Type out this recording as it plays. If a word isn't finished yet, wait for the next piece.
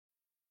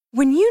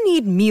When you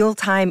need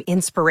mealtime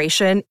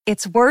inspiration,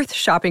 it's worth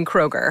shopping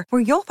Kroger,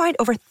 where you'll find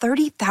over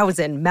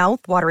 30,000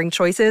 mouth-watering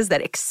choices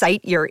that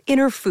excite your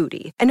inner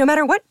foodie. And no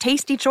matter what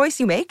tasty choice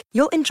you make,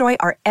 you'll enjoy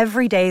our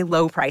everyday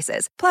low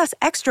prices, plus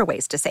extra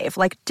ways to save,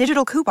 like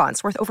digital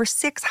coupons worth over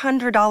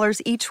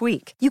 $600 each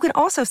week. You can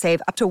also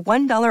save up to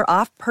 $1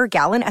 off per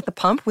gallon at the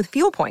pump with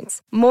fuel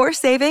points. More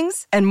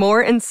savings and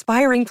more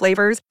inspiring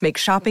flavors make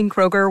shopping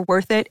Kroger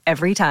worth it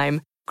every time.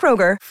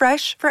 Kroger,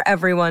 fresh for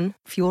everyone.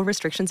 Fuel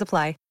restrictions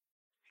apply.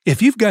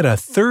 If you've got a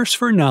thirst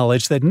for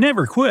knowledge that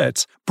never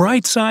quits,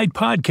 Brightside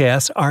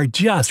Podcasts are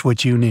just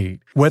what you need.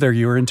 Whether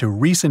you're into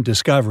recent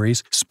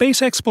discoveries, space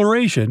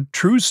exploration,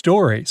 true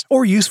stories,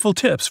 or useful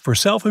tips for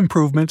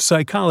self-improvement,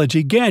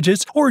 psychology,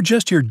 gadgets, or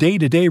just your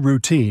day-to-day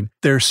routine,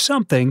 there's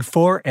something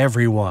for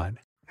everyone.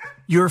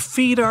 Your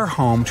feet are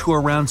home to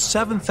around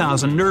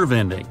 7,000 nerve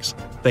endings.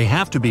 They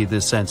have to be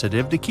this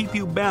sensitive to keep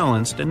you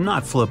balanced and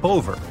not flip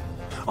over.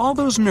 All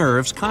those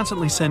nerves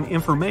constantly send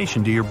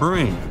information to your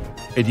brain.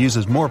 It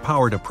uses more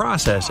power to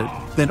process it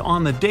than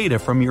on the data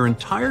from your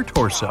entire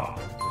torso.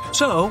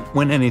 So,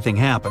 when anything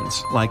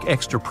happens, like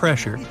extra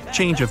pressure,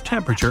 change of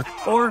temperature,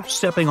 or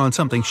stepping on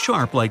something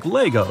sharp like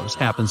Legos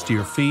happens to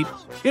your feet,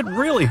 it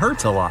really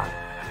hurts a lot.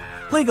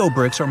 Lego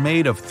bricks are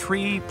made of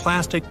 3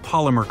 plastic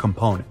polymer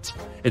components.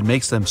 It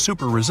makes them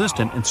super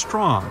resistant and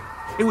strong.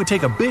 It would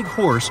take a big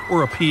horse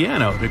or a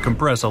piano to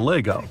compress a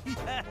Lego.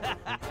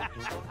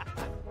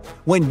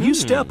 When you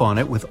step on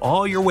it with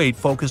all your weight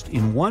focused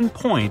in one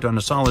point on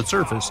a solid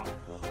surface,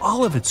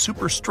 all of its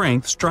super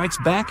strength strikes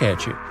back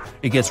at you.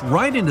 It gets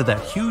right into that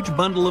huge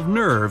bundle of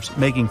nerves,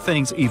 making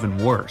things even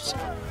worse.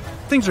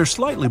 Things are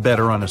slightly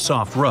better on a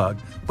soft rug,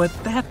 but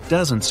that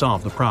doesn't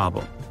solve the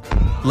problem.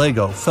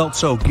 Lego felt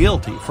so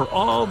guilty for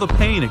all the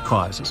pain it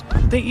causes,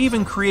 they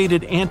even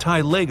created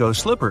anti-Lego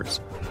slippers.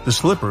 The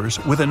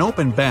slippers, with an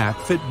open back,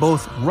 fit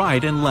both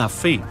right and left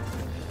feet.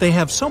 They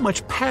have so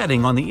much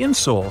padding on the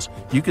insoles,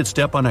 you could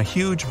step on a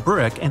huge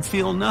brick and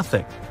feel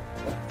nothing.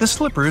 The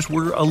slippers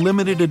were a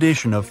limited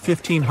edition of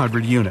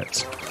 1,500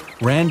 units.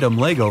 Random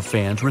Lego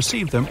fans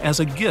received them as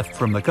a gift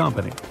from the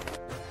company.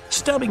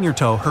 Stubbing your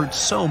toe hurts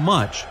so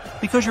much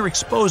because you're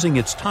exposing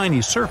its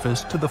tiny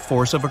surface to the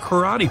force of a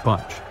karate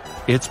punch.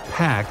 It's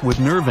packed with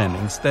nerve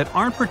endings that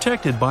aren't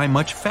protected by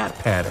much fat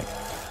padding.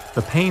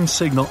 The pain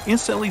signal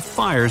instantly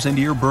fires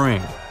into your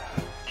brain.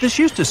 This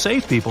used to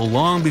save people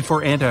long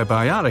before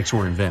antibiotics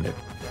were invented.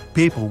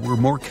 People were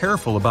more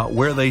careful about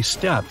where they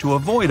stepped to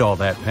avoid all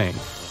that pain.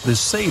 This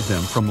saved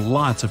them from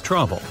lots of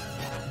trouble.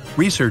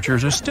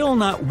 Researchers are still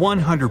not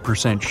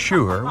 100%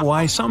 sure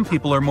why some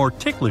people are more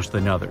ticklish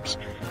than others.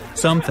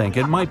 Some think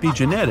it might be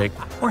genetic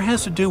or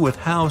has to do with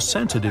how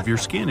sensitive your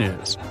skin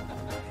is.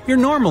 You're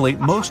normally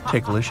most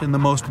ticklish in the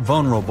most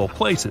vulnerable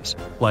places,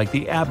 like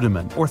the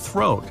abdomen or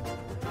throat.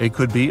 It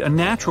could be a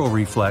natural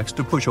reflex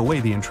to push away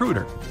the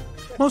intruder.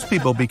 Most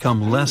people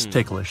become less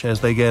ticklish as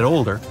they get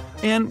older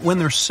and when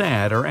they're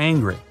sad or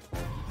angry.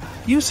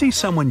 You see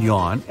someone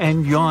yawn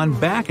and yawn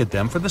back at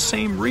them for the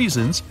same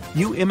reasons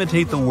you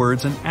imitate the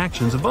words and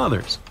actions of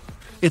others.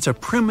 It's a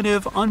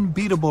primitive,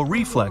 unbeatable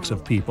reflex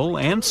of people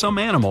and some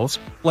animals,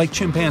 like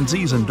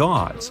chimpanzees and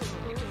dogs.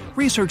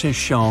 Research has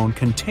shown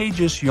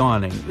contagious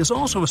yawning is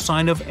also a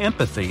sign of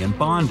empathy and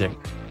bonding.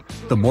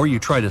 The more you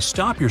try to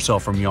stop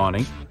yourself from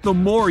yawning, the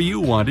more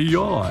you want to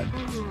yawn.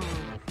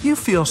 You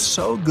feel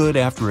so good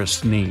after a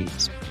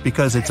sneeze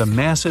because it's a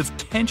massive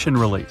tension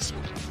release.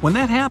 When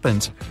that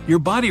happens, your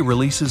body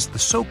releases the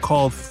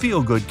so-called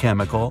feel-good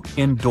chemical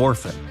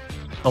endorphin.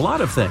 A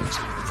lot of things,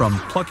 from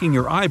plucking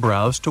your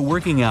eyebrows to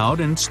working out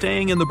and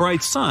staying in the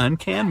bright sun,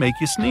 can make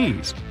you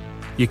sneeze.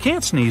 You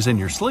can't sneeze in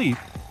your sleep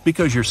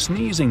because your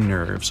sneezing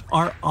nerves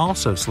are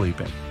also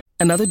sleeping.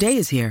 Another day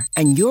is here,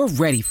 and you're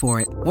ready for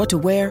it. What to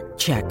wear?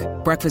 Check.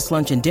 Breakfast,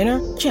 lunch, and dinner?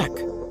 Check.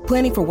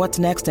 Planning for what's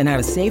next and how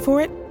to save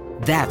for it?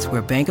 That's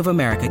where Bank of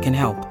America can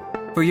help.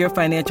 For your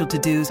financial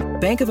to-dos,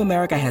 Bank of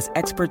America has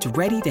experts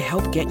ready to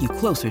help get you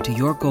closer to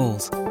your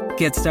goals.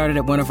 Get started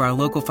at one of our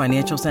local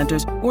financial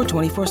centers or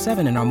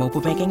 24/7 in our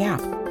mobile banking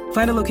app.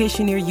 Find a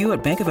location near you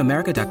at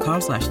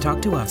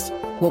bankofamerica.com/talktous.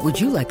 What would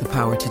you like the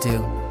power to do?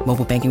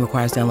 Mobile banking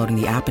requires downloading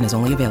the app and is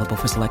only available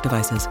for select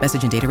devices.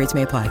 Message and data rates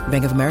may apply.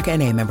 Bank of America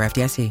N.A., member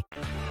FDIC.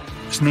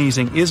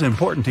 Sneezing is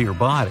important to your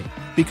body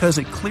because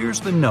it clears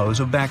the nose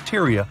of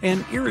bacteria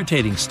and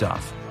irritating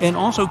stuff, and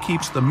also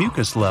keeps the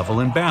mucus level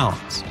in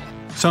balance.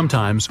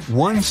 Sometimes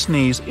one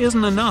sneeze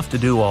isn't enough to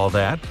do all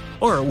that,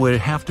 or it would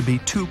have to be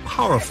too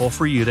powerful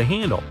for you to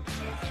handle.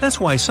 That's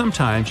why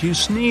sometimes you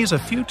sneeze a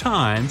few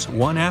times,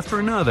 one after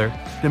another,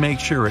 to make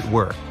sure it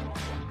worked.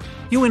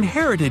 You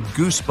inherited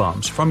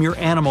goosebumps from your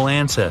animal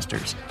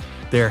ancestors.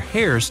 Their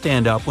hairs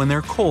stand up when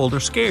they're cold or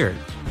scared.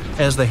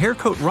 As the hair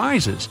coat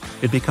rises,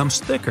 it becomes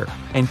thicker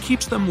and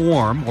keeps them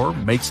warm or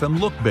makes them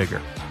look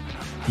bigger.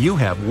 You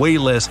have way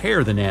less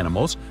hair than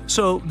animals,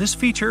 so this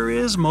feature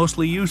is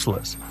mostly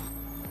useless.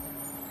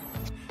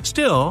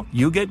 Still,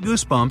 you get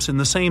goosebumps in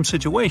the same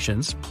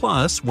situations,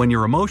 plus when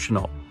you're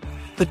emotional.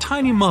 The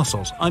tiny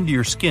muscles under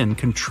your skin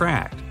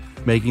contract,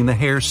 making the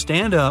hairs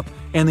stand up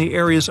and the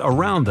areas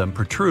around them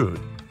protrude.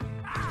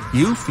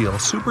 You feel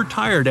super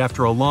tired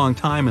after a long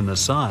time in the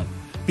sun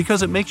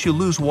because it makes you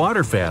lose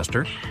water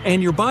faster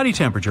and your body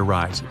temperature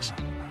rises.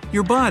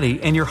 Your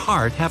body and your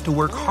heart have to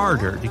work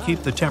harder to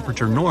keep the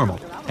temperature normal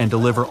and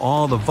deliver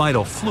all the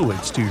vital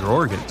fluids to your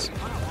organs.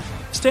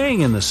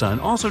 Staying in the sun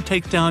also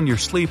takes down your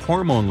sleep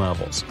hormone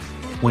levels.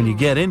 When you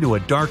get into a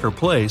darker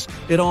place,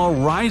 it all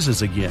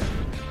rises again.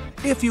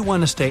 If you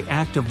want to stay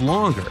active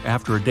longer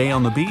after a day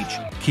on the beach,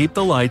 keep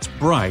the lights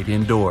bright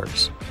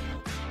indoors.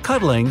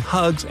 Cuddling,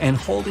 hugs, and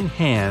holding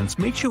hands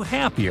makes you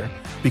happier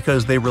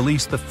because they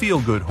release the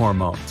feel-good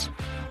hormones.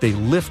 They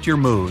lift your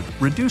mood,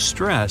 reduce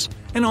stress,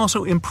 and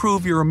also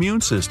improve your immune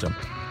system.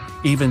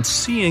 Even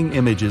seeing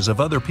images of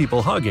other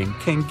people hugging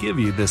can give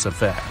you this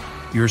effect.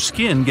 Your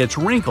skin gets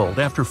wrinkled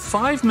after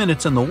 5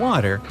 minutes in the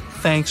water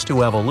thanks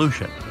to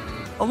evolution.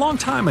 A long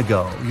time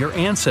ago, your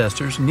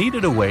ancestors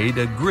needed a way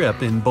to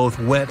grip in both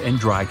wet and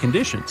dry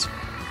conditions.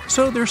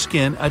 So their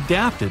skin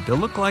adapted to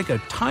look like a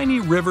tiny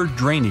river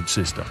drainage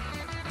system.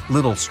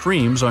 Little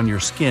streams on your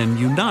skin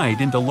unite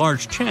into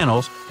large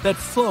channels that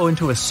flow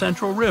into a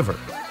central river,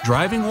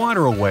 driving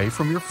water away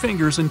from your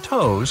fingers and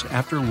toes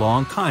after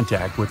long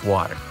contact with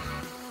water.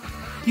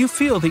 You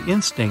feel the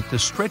instinct to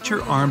stretch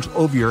your arms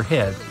over your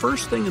head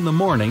first thing in the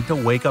morning to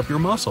wake up your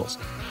muscles.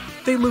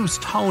 They lose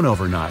tone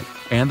overnight,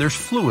 and there's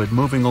fluid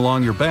moving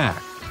along your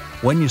back.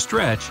 When you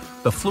stretch,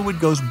 the fluid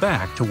goes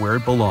back to where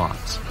it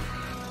belongs.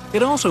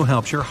 It also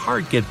helps your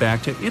heart get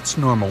back to its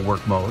normal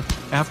work mode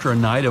after a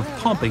night of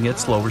pumping at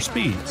slower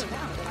speeds.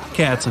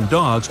 Cats and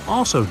dogs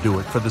also do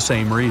it for the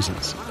same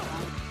reasons.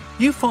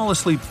 You fall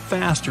asleep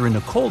faster in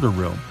a colder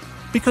room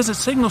because it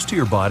signals to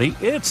your body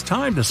it's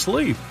time to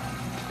sleep.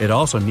 It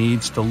also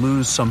needs to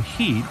lose some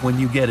heat when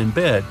you get in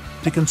bed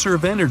to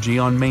conserve energy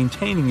on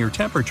maintaining your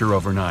temperature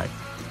overnight.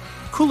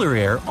 Cooler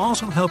air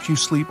also helps you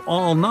sleep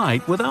all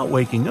night without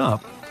waking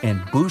up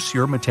and boosts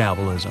your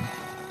metabolism.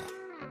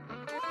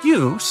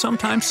 You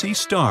sometimes see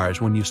stars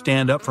when you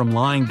stand up from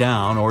lying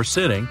down or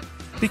sitting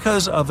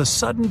because of a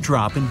sudden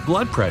drop in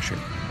blood pressure.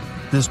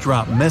 This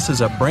drop messes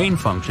up brain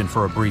function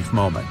for a brief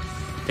moment.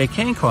 It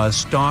can cause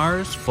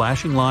stars,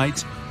 flashing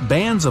lights,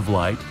 bands of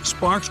light,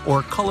 sparks,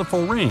 or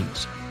colorful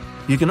rings.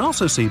 You can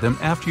also see them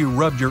after you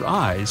rubbed your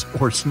eyes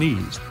or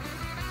sneezed.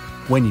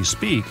 When you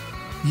speak,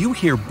 you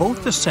hear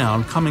both the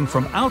sound coming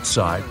from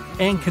outside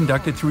and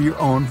conducted through your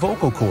own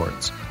vocal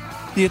cords.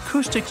 The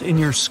acoustics in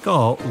your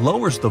skull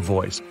lowers the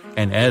voice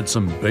and adds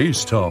some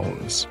bass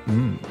tones.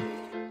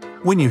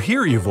 When you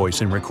hear your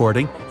voice in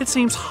recording, it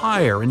seems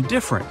higher and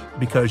different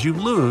because you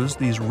lose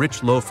these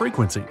rich low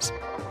frequencies.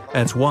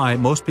 That's why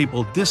most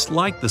people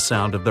dislike the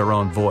sound of their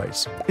own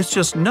voice. It's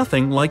just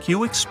nothing like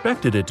you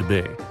expected it to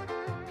be.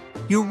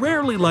 You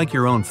rarely like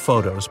your own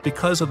photos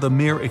because of the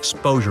mere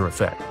exposure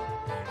effect.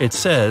 It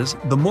says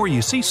the more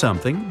you see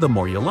something, the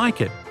more you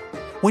like it.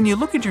 When you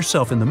look at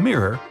yourself in the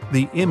mirror,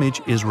 the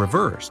image is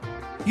reversed.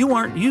 You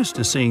aren't used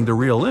to seeing the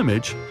real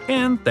image,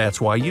 and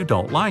that's why you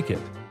don't like it.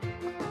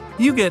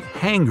 You get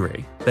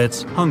hangry,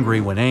 that's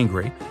hungry when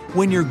angry,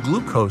 when your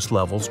glucose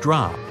levels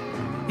drop.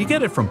 You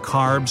get it from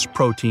carbs,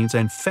 proteins,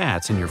 and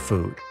fats in your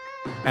food.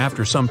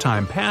 After some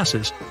time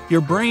passes,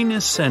 your brain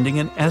is sending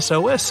an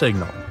SOS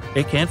signal.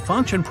 It can't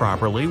function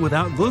properly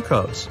without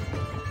glucose.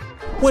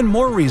 One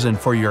more reason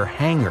for your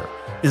hanger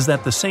is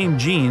that the same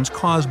genes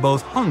cause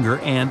both hunger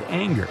and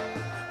anger.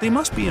 They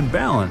must be in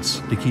balance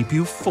to keep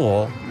you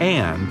full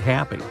and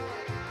happy.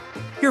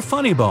 Your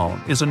funny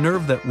bone is a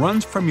nerve that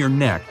runs from your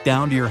neck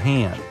down to your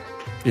hand.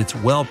 It's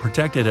well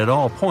protected at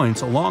all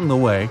points along the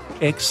way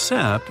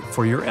except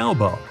for your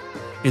elbow.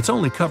 It's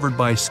only covered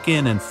by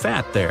skin and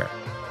fat there.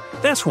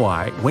 That's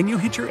why when you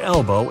hit your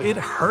elbow, it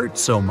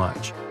hurts so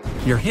much.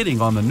 You're hitting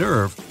on the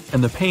nerve,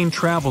 and the pain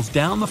travels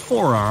down the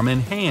forearm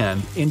and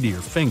hand into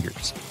your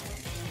fingers.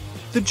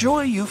 The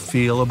joy you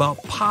feel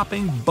about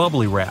popping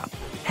bubbly wrap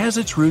has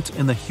its roots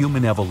in the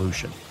human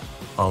evolution.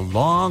 A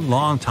long,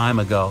 long time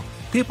ago,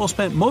 people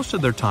spent most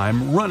of their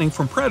time running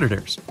from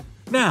predators.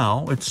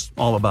 Now, it's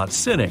all about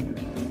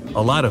sitting.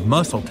 A lot of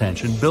muscle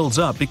tension builds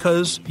up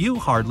because you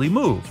hardly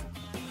move.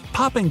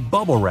 Popping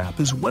bubble wrap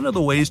is one of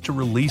the ways to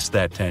release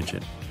that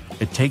tension.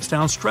 It takes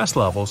down stress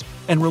levels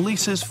and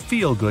releases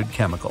feel-good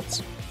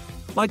chemicals.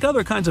 Like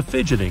other kinds of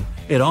fidgeting,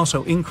 it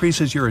also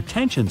increases your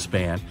attention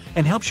span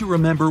and helps you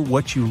remember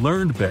what you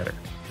learned better.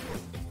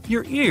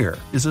 Your ear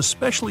is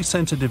especially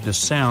sensitive to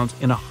sounds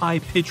in a high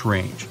pitch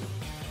range.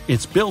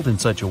 It's built in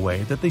such a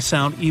way that they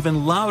sound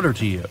even louder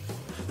to you.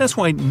 That's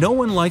why no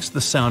one likes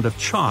the sound of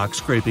chalk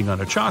scraping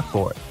on a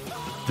chalkboard.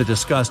 The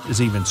disgust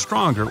is even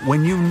stronger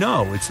when you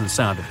know it's the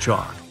sound of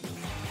chalk.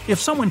 If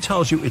someone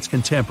tells you it's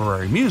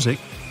contemporary music,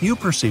 you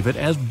perceive it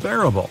as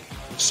bearable.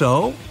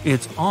 So,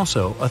 it's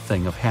also a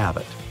thing of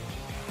habit.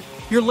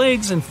 Your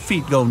legs and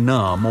feet go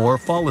numb or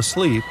fall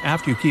asleep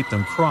after you keep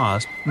them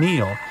crossed,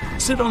 kneel,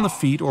 sit on the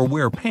feet, or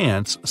wear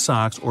pants,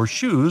 socks, or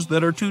shoes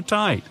that are too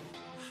tight.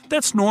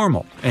 That's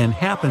normal and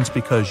happens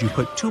because you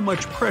put too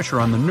much pressure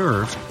on the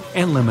nerves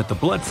and limit the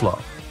blood flow.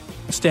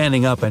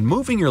 Standing up and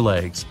moving your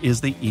legs is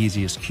the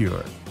easiest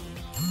cure.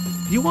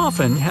 You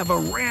often have a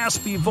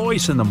raspy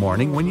voice in the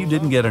morning when you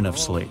didn't get enough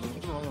sleep.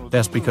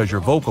 That's because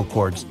your vocal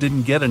cords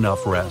didn't get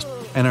enough rest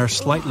and are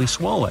slightly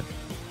swollen.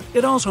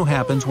 It also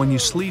happens when you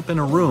sleep in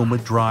a room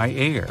with dry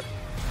air.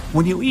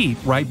 When you eat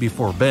right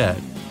before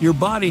bed, your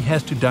body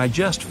has to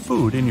digest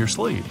food in your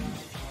sleep.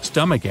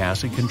 Stomach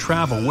acid can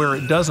travel where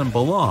it doesn't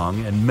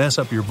belong and mess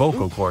up your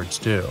vocal cords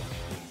too.